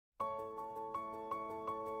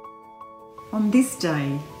On this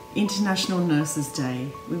day, International Nurses Day,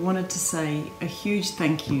 we wanted to say a huge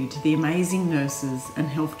thank you to the amazing nurses and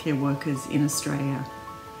healthcare workers in Australia,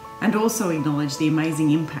 and also acknowledge the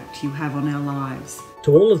amazing impact you have on our lives.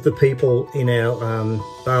 To all of the people in our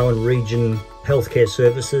Barwon region healthcare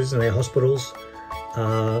services and our hospitals,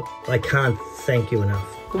 I can't thank you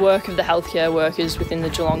enough. The work of the healthcare workers within the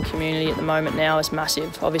Geelong community at the moment now is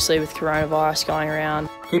massive, obviously with coronavirus going around.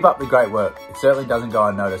 Keep up the great work. It certainly doesn't go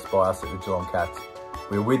unnoticed by us at the Geelong Cats.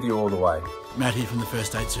 We're with you all the way. Matt here from the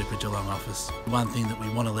First Aid Super Geelong office. One thing that we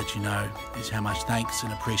want to let you know is how much thanks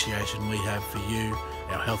and appreciation we have for you,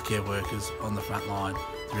 our healthcare workers on the front line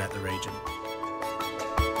throughout the region.